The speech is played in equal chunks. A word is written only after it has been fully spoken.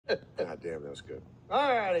God damn, that was good.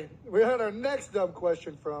 All righty. We had our next dumb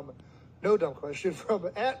question from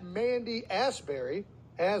at Mandy Asbury.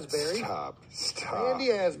 Stop.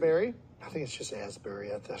 Mandy Asbury. I think it's just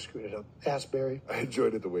Asbury. I screwed it up. Asbury. I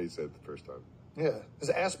enjoyed it the way you said it the first time. Yeah. Is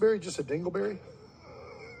Asbury just a dingleberry?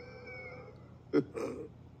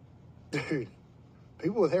 Dude,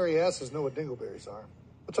 people with hairy asses know what dingleberries are.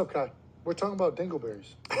 What's up, Kai? We're talking about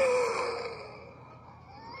dingleberries.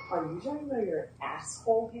 Are you talking about your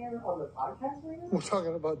asshole hair on the podcast right now? We're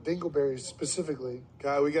talking about dingleberries specifically.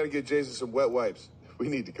 Kai, we got to get Jason some wet wipes. We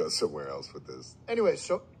need to go somewhere else with this. Anyway,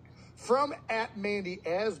 so from at Mandy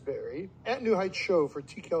Asbury, at New Heights Show for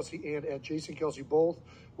T. Kelce and at Jason Kelce both,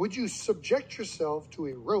 would you subject yourself to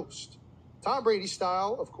a roast? Tom Brady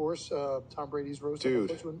style, of course. Tom Brady's roast. Dude.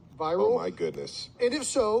 Went viral. Oh, my goodness. And if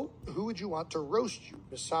so, who would you want to roast you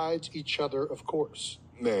besides each other, of course?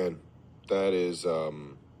 Man, that is...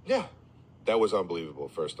 Yeah. That was unbelievable,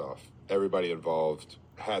 first off. Everybody involved,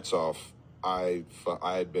 hats off. I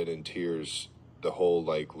had been in tears the whole,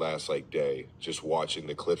 last, day, just watching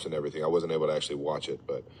the clips and everything. I wasn't able to actually watch it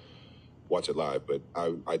live. But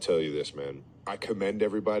I tell you this, man. I commend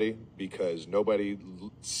everybody because nobody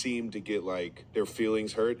seemed to get, their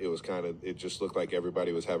feelings hurt. It just looked like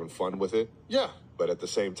everybody was having fun with it. Yeah. But at the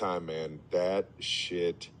same time, man, that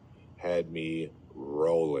shit had me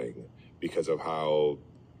rolling because of how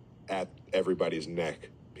at everybody's neck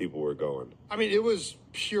people were going. I mean, it was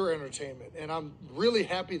pure entertainment, and I'm really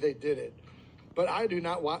happy they did it. But I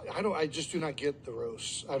just do not get the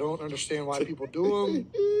roasts. I don't understand why people do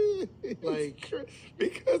them.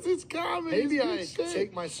 Because it's comedy. Maybe I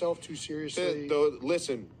take myself too seriously.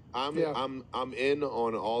 Listen, I'm in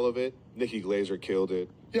on all of it. Nikki Glazer killed it.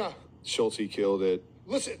 Yeah. Schulte killed it.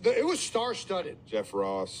 Listen, it was star-studded. Jeff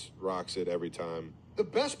Ross rocks it every time. The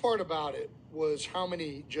best part about it was how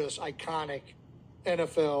many just iconic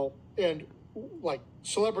NFL and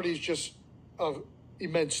celebrities just of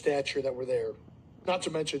immense stature that were there. Not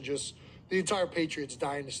to mention just the entire Patriots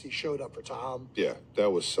dynasty showed up for Tom. Yeah,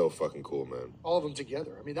 that was so fucking cool, man. All of them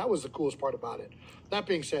together. I mean, that was the coolest part about it. That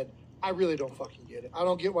being said, I really don't fucking get it. I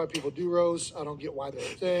don't get why people do roasts. I don't get why they're a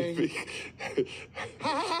thing.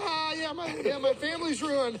 Ha ha ha! Yeah, my family's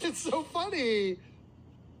ruined. It's so funny.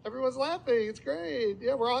 Everyone's laughing. It's great.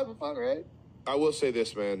 Yeah, we're all having fun, right? I will say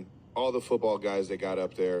this, man. All the football guys that got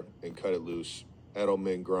up there and cut it loose.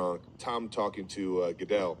 Edelman, Gronk, Tom talking to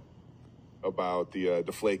Goodell about the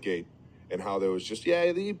Deflategate and how there was just,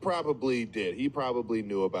 he probably did. He probably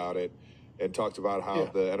knew about it and talked about how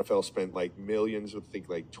the NFL spent millions, I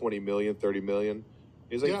think 20 million, 30 million.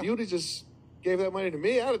 He's like, if you would have just gave that money to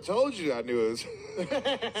me, I'd have told you I knew it was.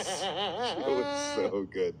 It was so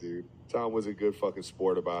good, dude. Tom was a good fucking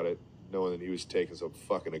sport about it, knowing that he was taking some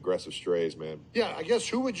fucking aggressive strays, man. Yeah, I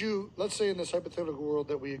guess let's say in this hypothetical world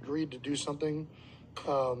that we agreed to do something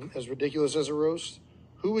as ridiculous as a roast,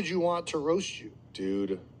 who would you want to roast you?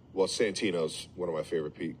 Dude, well, Santino's one of my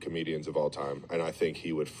favorite comedians of all time, and I think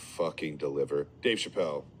he would fucking deliver. Dave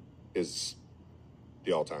Chappelle is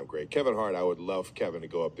the all-time great. Kevin Hart, I would love Kevin to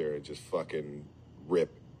go up there and just fucking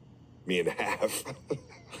rip me in half.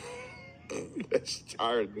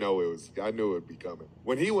 I knew it would be coming.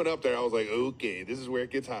 When he went up there, I was like, okay, this is where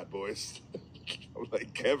it gets hot, boys. I'm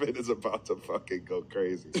like, Kevin is about to fucking go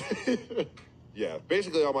crazy. Yeah,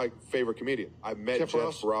 basically all my favorite comedian. I met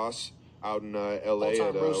Jeff Ross out in L.A.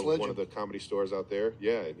 at one of the comedy stores out there.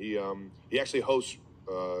 Yeah, and he actually hosts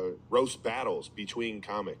roast battles between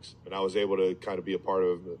comics, and I was able to kind of be a part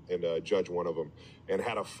of and judge one of them, and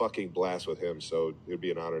had a fucking blast with him. So it would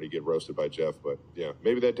be an honor to get roasted by Jeff. But yeah,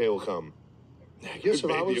 maybe that day will come. I guess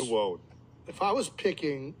maybe it won't. If I was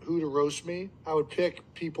picking who to roast me, I would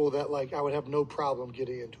pick people that I would have no problem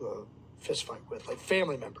getting into a fist fight with,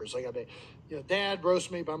 family members. Dad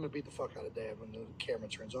roast me, but I'm gonna beat the fuck out of Dad when the camera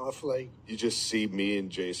turns off. You just see me and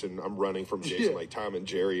Jason. I'm running from Jason like Tom and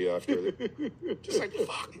Jerry after. Just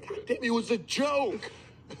fuck, goddamn, it was a joke.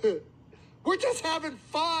 We're just having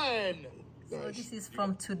fun. So this is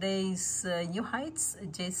from today's New Heights,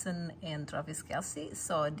 Jason and Travis Kelce.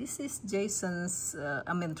 So this is Travis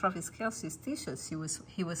Kelce's t-shirts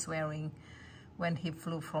he was wearing when he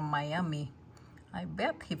flew from Miami. I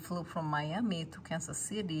bet he flew from Miami to Kansas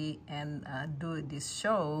City and do this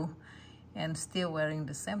show and still wearing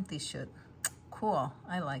the same t-shirt. Cool,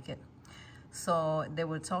 I like it. So they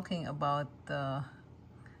were talking about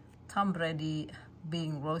Tom Brady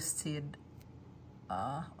being roasted.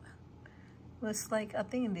 Was I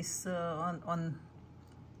think this on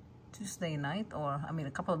Tuesday night, or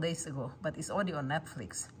a couple of days ago, but it's already on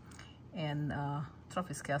Netflix, and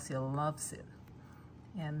Travis Kelce loves it,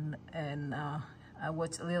 and I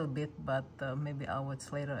watched a little bit, but maybe I'll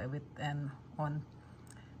watch later a bit. And on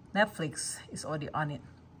Netflix is already on it,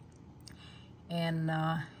 and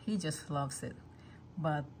he just loves it.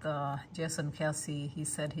 But Jason Kelce, he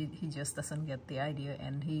said he just doesn't get the idea,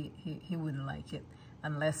 and he wouldn't like it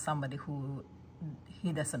unless somebody who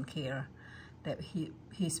he doesn't care that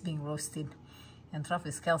he's being roasted. And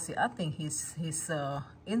Travis Kelce, I think he's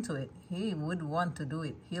into it. He would want to do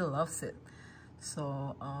it. He loves it.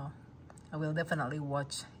 So I will definitely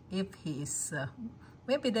watch if he is.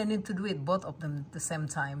 Maybe they need to do it both of them at the same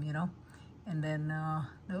time, you know, and then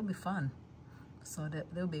that will be fun. So that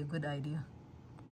will be a good idea.